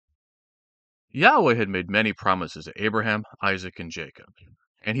Yahweh had made many promises to Abraham, Isaac, and Jacob,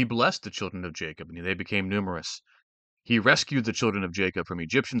 and he blessed the children of Jacob, and they became numerous. He rescued the children of Jacob from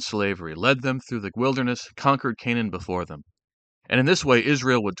Egyptian slavery, led them through the wilderness, conquered Canaan before them. And in this way,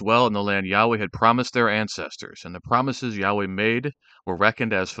 Israel would dwell in the land Yahweh had promised their ancestors, and the promises Yahweh made were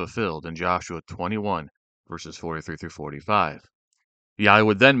reckoned as fulfilled in Joshua 21, verses 43 through 45. Yahweh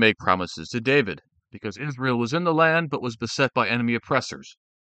would then make promises to David, because Israel was in the land but was beset by enemy oppressors.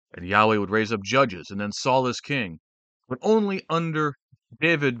 And Yahweh would raise up judges and then Saul as king. But only under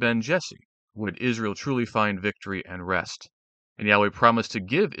David ben Jesse would Israel truly find victory and rest. And Yahweh promised to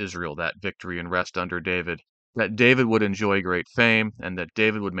give Israel that victory and rest under David, that David would enjoy great fame, and that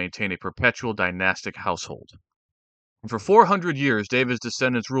David would maintain a perpetual dynastic household. And for 400 years, David's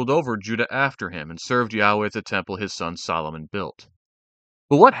descendants ruled over Judah after him and served Yahweh at the temple his son Solomon built.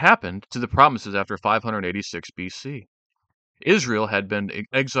 But what happened to the promises after 586 BC? Israel had been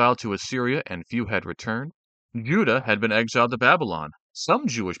exiled to Assyria, and few had returned. Judah had been exiled to Babylon. Some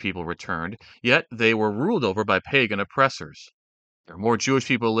Jewish people returned, yet they were ruled over by pagan oppressors. There were more Jewish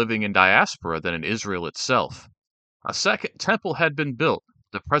people living in diaspora than in Israel itself. A second temple had been built.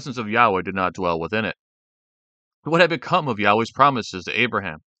 The presence of Yahweh did not dwell within it. What had become of Yahweh's promises to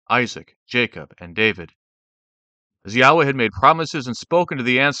Abraham, Isaac, Jacob, and David? As Yahweh had made promises and spoken to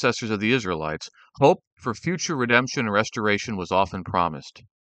the ancestors of the Israelites, hope for future redemption and restoration was often promised.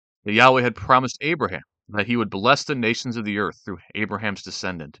 That Yahweh had promised Abraham that he would bless the nations of the earth through Abraham's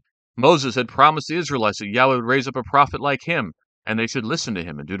descendant. Moses had promised the Israelites that Yahweh would raise up a prophet like him, and they should listen to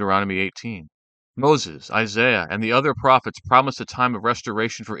him in Deuteronomy 18. Moses, Isaiah, and the other prophets promised a time of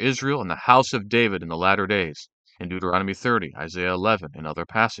restoration for Israel and the house of David in the latter days, in Deuteronomy 30, Isaiah 11, and other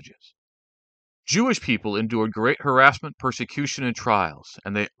passages. Jewish people endured great harassment, persecution, and trials,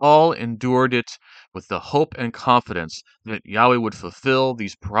 and they all endured it with the hope and confidence that Yahweh would fulfill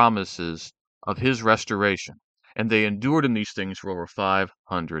these promises of his restoration. And they endured in these things for over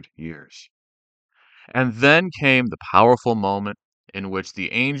 500 years. And then came the powerful moment in which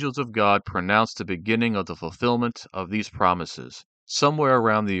the angels of God pronounced the beginning of the fulfillment of these promises, somewhere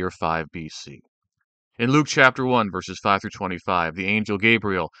around the year 5 BC. In Luke chapter 1, verses 5 through 25, the angel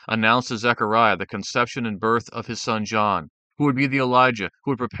Gabriel announced to Zechariah the conception and birth of his son John, who would be the Elijah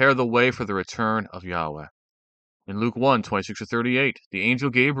who would prepare the way for the return of Yahweh. In Luke 1, 26 to 38, the angel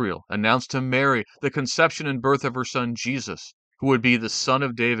Gabriel announced to Mary the conception and birth of her son Jesus, who would be the son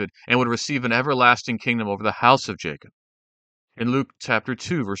of David and would receive an everlasting kingdom over the house of Jacob. In Luke chapter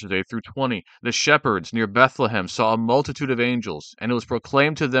 2, verses 8 through 20, the shepherds near Bethlehem saw a multitude of angels, and it was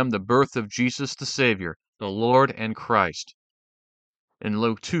proclaimed to them the birth of Jesus the Savior, the Lord and Christ. In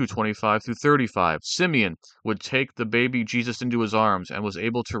Luke 2, 25 through 35, Simeon would take the baby Jesus into his arms and was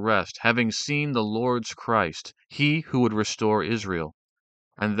able to rest, having seen the Lord's Christ, he who would restore Israel.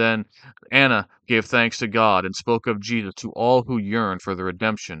 And then Anna gave thanks to God and spoke of Jesus to all who yearned for the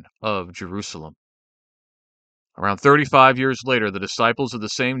redemption of Jerusalem. Around 35 years later, the disciples of the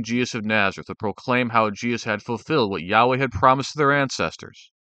same Jesus of Nazareth would proclaim how Jesus had fulfilled what Yahweh had promised to their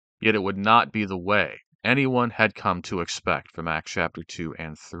ancestors. Yet it would not be the way anyone had come to expect from Acts chapter 2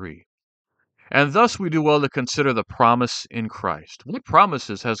 and 3. And thus we do well to consider the promise in Christ. What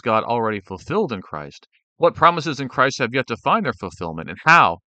promises has God already fulfilled in Christ? What promises in Christ have yet to find their fulfillment? And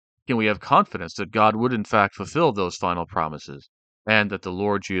how can we have confidence that God would in fact fulfill those final promises and that the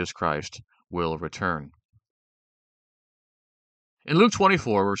Lord Jesus Christ will return? In Luke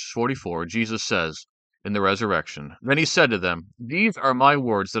 24, verse 44, Jesus says in the resurrection, "Then he said to them, 'These are my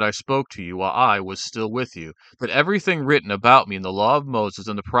words that I spoke to you while I was still with you, that everything written about me in the law of Moses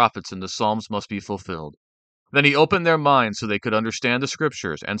and the prophets and the Psalms must be fulfilled.' Then he opened their minds so they could understand the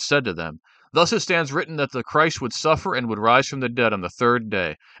Scriptures, and said to them, 'Thus it stands written that the Christ would suffer and would rise from the dead on the third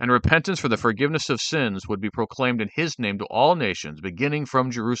day, and repentance for the forgiveness of sins would be proclaimed in his name to all nations, beginning from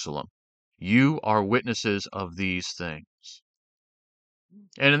Jerusalem. You are witnesses of these things.'"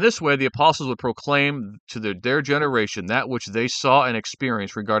 And in this way, the apostles would proclaim to their generation that which they saw and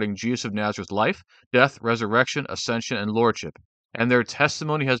experienced regarding Jesus of Nazareth's life, death, resurrection, ascension, and lordship. And their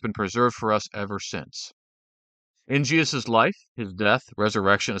testimony has been preserved for us ever since. In Jesus' life, his death,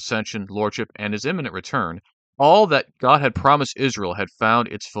 resurrection, ascension, lordship, and his imminent return, all that God had promised Israel had found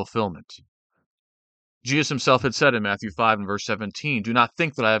its fulfillment. Jesus himself had said in Matthew 5 and verse 17, "Do not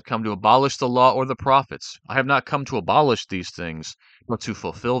think that I have come to abolish the law or the prophets. I have not come to abolish these things, but to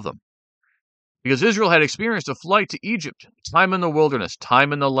fulfill them." Because Israel had experienced a flight to Egypt, time in the wilderness,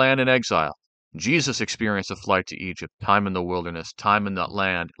 time in the land in exile. Jesus experienced a flight to Egypt, time in the wilderness, time in the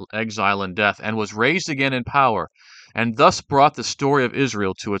land, exile and death, and was raised again in power, and thus brought the story of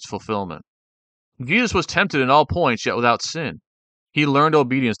Israel to its fulfillment. Jesus was tempted in all points, yet without sin. He learned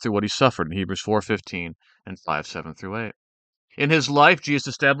obedience through what he suffered in Hebrews 4:15 and 5:7 through 8. In his life, Jesus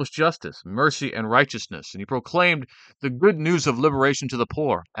established justice, mercy, and righteousness, and he proclaimed the good news of liberation to the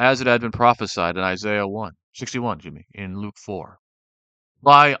poor, as it had been prophesied in Isaiah 61, in Luke 4.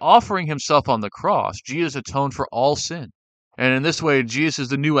 By offering himself on the cross, Jesus atoned for all sin. And in this way, Jesus is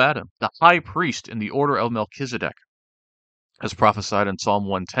the new Adam, the high priest in the order of Melchizedek, as prophesied in Psalm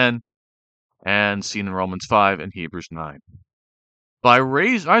 110 and seen in Romans 5 and Hebrews 9. By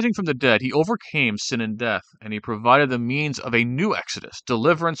rising from the dead, he overcame sin and death, and he provided the means of a new exodus,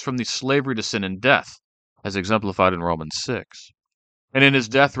 deliverance from the slavery to sin and death, as exemplified in Romans 6. And in his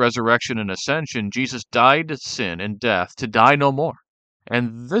death, resurrection, and ascension, Jesus died to sin and death to die no more.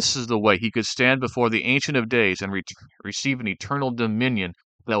 And this is the way he could stand before the Ancient of Days and receive an eternal dominion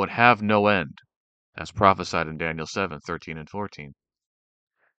that would have no end, as prophesied in Daniel 7:13 and 14.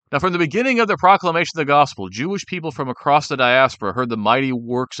 Now, from the beginning of the proclamation of the gospel, Jewish people from across the diaspora heard the mighty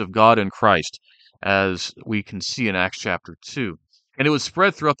works of God in Christ, as we can see in Acts chapter 2. And it was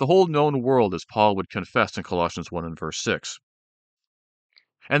spread throughout the whole known world, as Paul would confess in Colossians 1 and verse 6.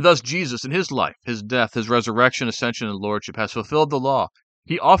 And thus Jesus, in his life, his death, his resurrection, ascension, and lordship, has fulfilled the law.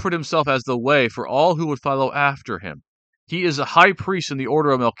 He offered himself as the way for all who would follow after him. He is a high priest in the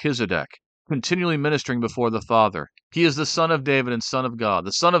order of Melchizedek, continually ministering before the Father. He is the Son of David and Son of God,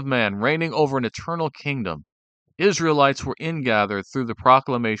 the Son of Man, reigning over an eternal kingdom. Israelites were ingathered through the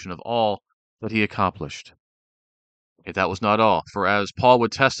proclamation of all that he accomplished. Yet that was not all, for as Paul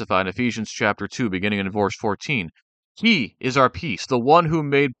would testify in Ephesians chapter 2, beginning in verse 14, he is our peace, the one who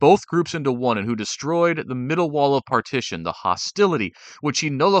made both groups into one and who destroyed the middle wall of partition, the hostility, which he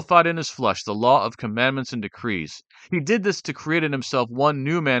nullified in his flesh, the law of commandments and decrees. He did this to create in himself one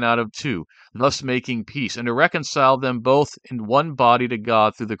new man out of two, thus making peace, and to reconcile them both in one body to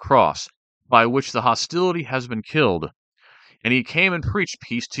God through the cross, by which the hostility has been killed. And he came and preached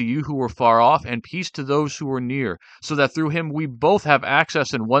peace to you who were far off, and peace to those who were near, so that through him we both have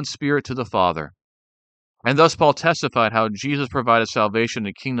access in one Spirit to the Father. And thus Paul testified how Jesus provided salvation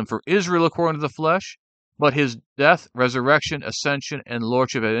and kingdom for Israel according to the flesh, but his death, resurrection, ascension, and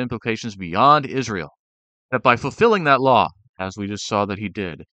lordship had implications beyond Israel. That by fulfilling that law, as we just saw that he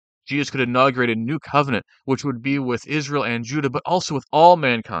did, Jesus could inaugurate a new covenant which would be with Israel and Judah, but also with all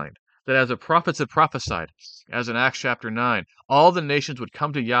mankind. That as the prophets had prophesied, as in Acts chapter 9, all the nations would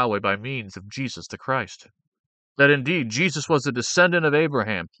come to Yahweh by means of Jesus the Christ. That indeed Jesus was the descendant of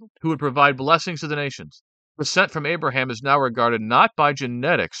Abraham, who would provide blessings to the nations. Descent from Abraham is now regarded not by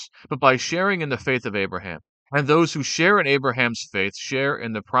genetics, but by sharing in the faith of Abraham. And those who share in Abraham's faith share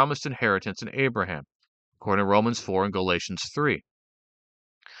in the promised inheritance in Abraham, according to Romans 4 and Galatians 3.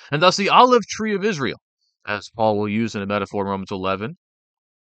 And thus the olive tree of Israel, as Paul will use in a metaphor in Romans 11,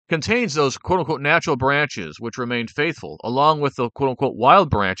 contains those quote-unquote natural branches which remain faithful, along with the quote-unquote wild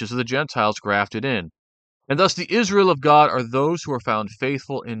branches of the Gentiles grafted in. And thus the Israel of God are those who are found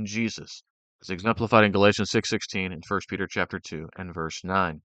faithful in Jesus, as exemplified in Galatians 6:16 and 1 Peter chapter 2 and verse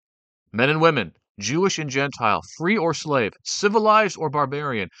 9. Men and women, Jewish and Gentile, free or slave, civilized or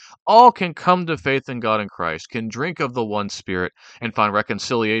barbarian, all can come to faith in God and Christ, can drink of the one Spirit, and find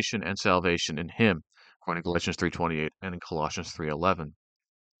reconciliation and salvation in Him, according to Galatians 3:28 and in Colossians 3:11.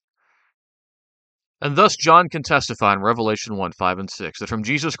 And thus John can testify in Revelation 1, 5, and 6, that from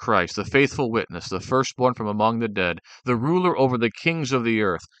Jesus Christ, the faithful witness, the firstborn from among the dead, the ruler over the kings of the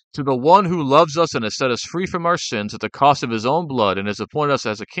earth, to the one who loves us and has set us free from our sins at the cost of his own blood and has appointed us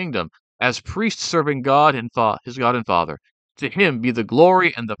as a kingdom, as priests serving God and his God and Father, to him be the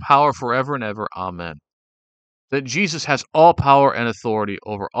glory and the power forever and ever. Amen. That Jesus has all power and authority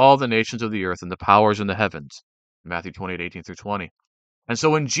over all the nations of the earth and the powers in the heavens. Matthew 28:18 through 20. And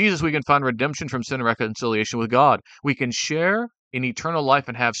so in Jesus, we can find redemption from sin and reconciliation with God. We can share in eternal life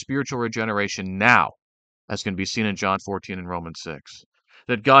and have spiritual regeneration now, as can be seen in John 14 and Romans 6.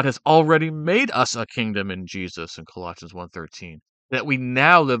 That God has already made us a kingdom in Jesus in Colossians 1:13. That we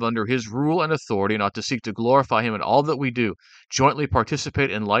now live under his rule and authority and ought to seek to glorify him in all that we do, jointly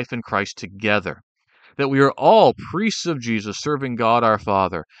participate in life in Christ together. That we are all priests of Jesus serving God our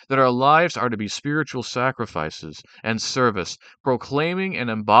Father, that our lives are to be spiritual sacrifices and service, proclaiming and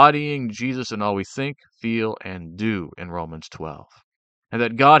embodying Jesus in all we think, feel, and do in Romans 12. And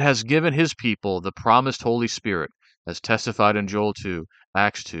that God has given his people the promised Holy Spirit, as testified in Joel 2,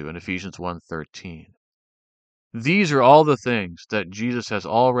 Acts 2, and Ephesians 1:13. These are all the things that Jesus has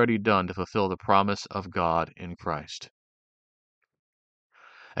already done to fulfill the promise of God in Christ.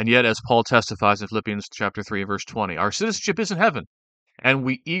 And yet, as Paul testifies in Philippians chapter 3, verse 20, our citizenship is in heaven, and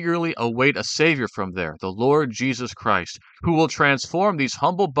we eagerly await a Savior from there, the Lord Jesus Christ, who will transform these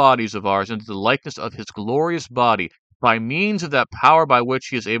humble bodies of ours into the likeness of his glorious body by means of that power by which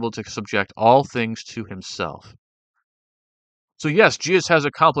he is able to subject all things to himself. So yes, Jesus has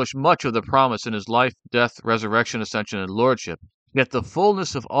accomplished much of the promise in his life, death, resurrection, ascension, and lordship, yet the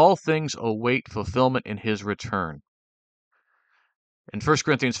fullness of all things await fulfillment in his return. In 1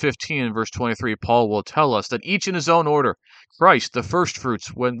 Corinthians 15, verse 23, Paul will tell us that each in his own order, Christ, the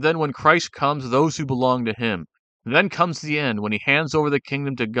firstfruits, when Christ comes, those who belong to him. Then comes the end, when he hands over the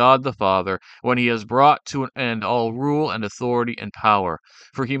kingdom to God the Father, when he has brought to an end all rule and authority and power.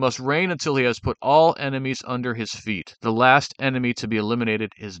 For he must reign until he has put all enemies under his feet. The last enemy to be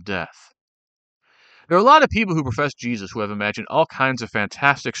eliminated is death. There are a lot of people who profess Jesus who have imagined all kinds of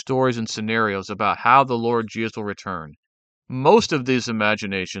fantastic stories and scenarios about how the Lord Jesus will return. Most of these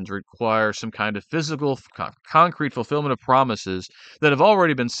imaginations require some kind of physical, concrete fulfillment of promises that have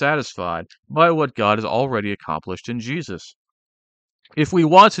already been satisfied by what God has already accomplished in Jesus. If we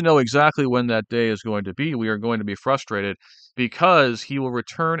want to know exactly when that day is going to be, we are going to be frustrated because he will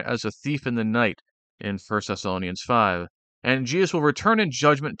return as a thief in the night in 1 Thessalonians 5. And Jesus will return in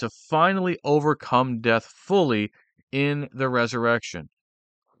judgment to finally overcome death fully in the resurrection.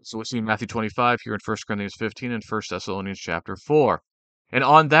 So we see in Matthew 25 here in 1 Corinthians 15 and 1 Thessalonians chapter 4. And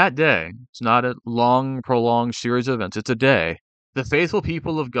on that day, it's not a long, prolonged series of events, it's a day, the faithful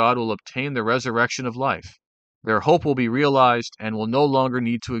people of God will obtain the resurrection of life. Their hope will be realized and will no longer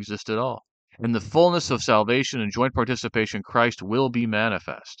need to exist at all. And the fullness of salvation and joint participation in Christ will be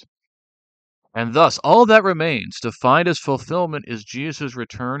manifest. And thus, all that remains to find as fulfillment is Jesus'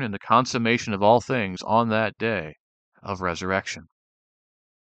 return and the consummation of all things on that day of resurrection.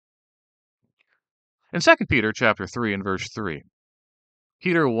 In 2 Peter chapter 3 and verse 3,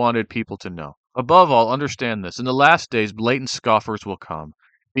 Peter wanted people to know, above all, understand this, in the last days blatant scoffers will come,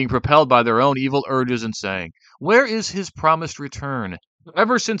 being propelled by their own evil urges and saying, "Where is his promised return?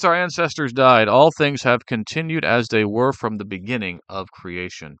 Ever since our ancestors died, all things have continued as they were from the beginning of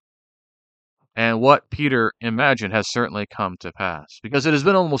creation." And what Peter imagined has certainly come to pass, because it has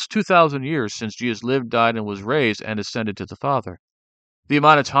been almost 2,000 years since Jesus lived, died, and was raised and ascended to the Father. The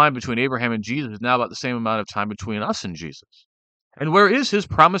amount of time between Abraham and Jesus is now about the same amount of time between us and Jesus. And where is his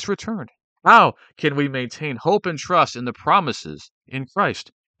promise returned? How can we maintain hope and trust in the promises in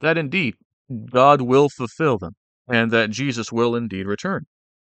Christ that indeed God will fulfill them and that Jesus will indeed return?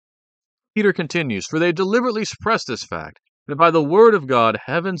 Peter continues, "For they deliberately suppress this fact, that by the word of God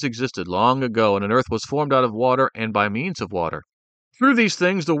heavens existed long ago, and an earth was formed out of water and by means of water. Through these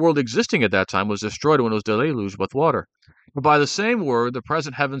things the world existing at that time was destroyed when it was deluged with water. But by the same word, the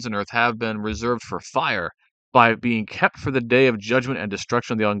present heavens and earth have been reserved for fire, by being kept for the day of judgment and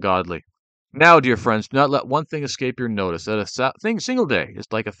destruction of the ungodly. Now, dear friends, do not let one thing escape your notice, that single day is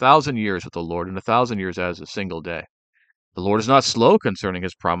like 1,000 years with the Lord, and 1,000 years as a single day. The Lord is not slow concerning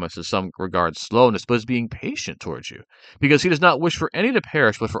his promise, as some regard slowness, but is being patient towards you, because he does not wish for any to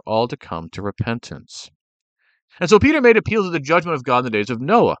perish, but for all to come to repentance." And so Peter made appeal to the judgment of God in the days of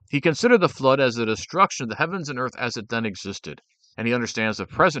Noah. He considered the flood as the destruction of the heavens and earth as it then existed, and he understands the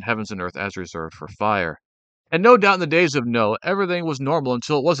present heavens and earth as reserved for fire. And no doubt in the days of Noah, everything was normal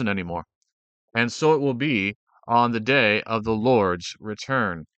until it wasn't anymore. And so it will be on the day of the Lord's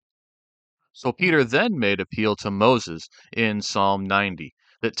return. So Peter then made appeal to Moses in Psalm 90,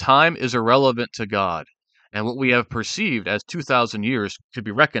 that time is irrelevant to God, and what we have perceived as 2,000 years could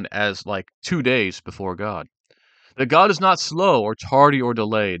be reckoned as like 2 days before God. That God is not slow or tardy or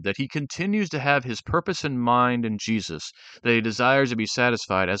delayed, that he continues to have his purpose in mind in Jesus, that he desires to be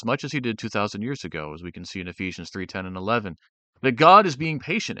satisfied as much as he did 2,000 years ago, as we can see in Ephesians 3:10 and 11. That God is being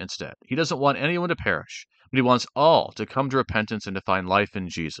patient instead. He doesn't want anyone to perish, but he wants all to come to repentance and to find life in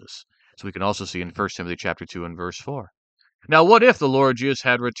Jesus. So we can also see in 1 Timothy chapter 2 and verse 4. Now, what if the Lord Jesus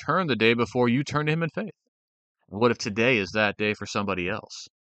had returned the day before you turned to him in faith? What if today is that day for somebody else?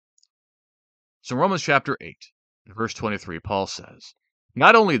 So Romans chapter 8. Verse 23, Paul says,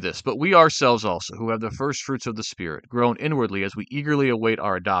 "Not only this, but we ourselves also, who have the first fruits of the Spirit, groan inwardly as we eagerly await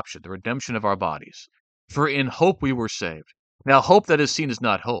our adoption, the redemption of our bodies. For in hope we were saved. Now hope that is seen is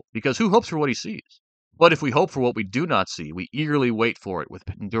not hope, because who hopes for what he sees? But if we hope for what we do not see, we eagerly wait for it with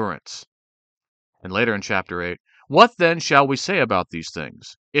endurance." And later in chapter 8, "What then shall we say about these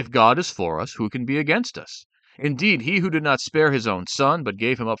things? If God is for us, who can be against us? Indeed, he who did not spare his own son, but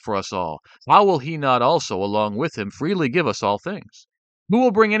gave him up for us all, how will he not also, along with him, freely give us all things? Who will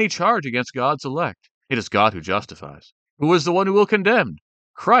bring any charge against God's elect? It is God who justifies. Who is the one who will condemn?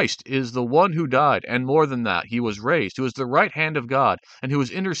 Christ is the one who died, and more than that, he was raised, who is the right hand of God, and who is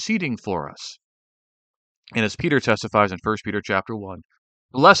interceding for us." And as Peter testifies in 1 Peter chapter 1,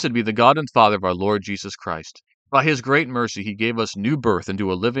 "Blessed be the God and Father of our Lord Jesus Christ. By his great mercy, he gave us new birth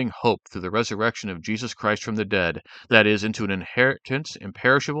into a living hope through the resurrection of Jesus Christ from the dead, that is, into an inheritance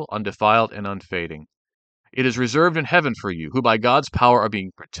imperishable, undefiled, and unfading. It is reserved in heaven for you, who by God's power are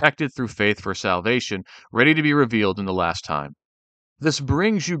being protected through faith for salvation, ready to be revealed in the last time. This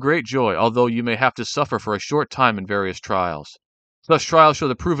brings you great joy, although you may have to suffer for a short time in various trials. Such trials show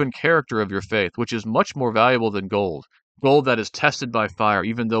the proven character of your faith, which is much more valuable than gold, gold that is tested by fire,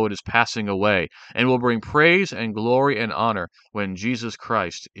 even though it is passing away, and will bring praise and glory and honor when Jesus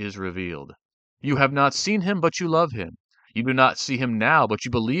Christ is revealed. You have not seen him, but you love him. You do not see him now, but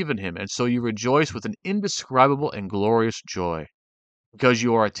you believe in him, and so you rejoice with an indescribable and glorious joy, because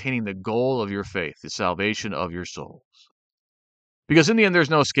you are attaining the goal of your faith, the salvation of your souls. Because in the end, there's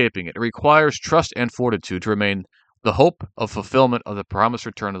no escaping it. It requires trust and fortitude to remain the hope of fulfillment of the promised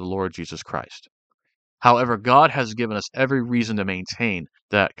return of the Lord Jesus Christ. However, God has given us every reason to maintain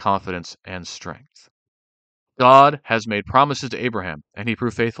that confidence and strength. God has made promises to Abraham, and he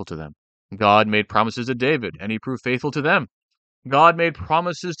proved faithful to them. God made promises to David, and he proved faithful to them. God made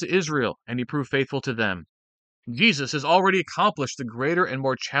promises to Israel, and he proved faithful to them. Jesus has already accomplished the greater and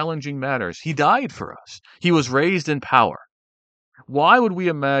more challenging matters. He died for us. He was raised in power. Why would we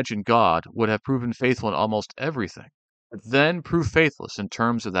imagine God would have proven faithful in almost everything, but then prove faithless in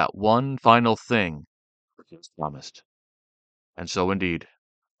terms of that one final thing that he has promised? And so indeed,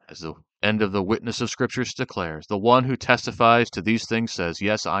 as the end of the witness of Scriptures declares, the one who testifies to these things says,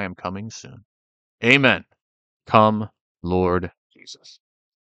 "Yes, I am coming soon." Amen. Come, Lord Jesus.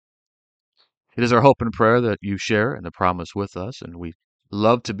 It is our hope and prayer that you share in the promise with us, and we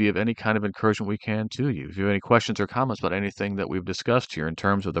love to be of any kind of encouragement we can to you. If you have any questions or comments about anything that we've discussed here in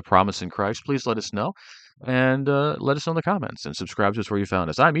terms of the promise in Christ, please let us know, and let us know in the comments, and subscribe to us where you found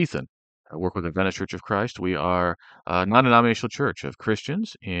us. I'm Ethan. I work with the Venice Church of Christ. We are a non-denominational church of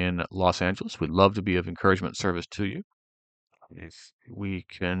Christians in Los Angeles. We'd love to be of encouragement and service to you. If we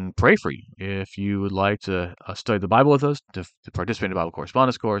can pray for you, if you would like to study the Bible with us, to participate in the Bible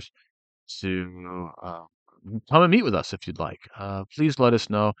correspondence course, to come and meet with us if you'd like, please let us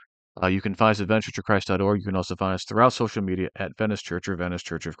know. You can find us at VeniceChurchOfChrist.org. You can also find us throughout social media at Venice Church or Venice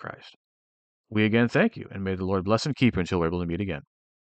Church of Christ. We again thank you, and may the Lord bless and keep you until we're able to meet again.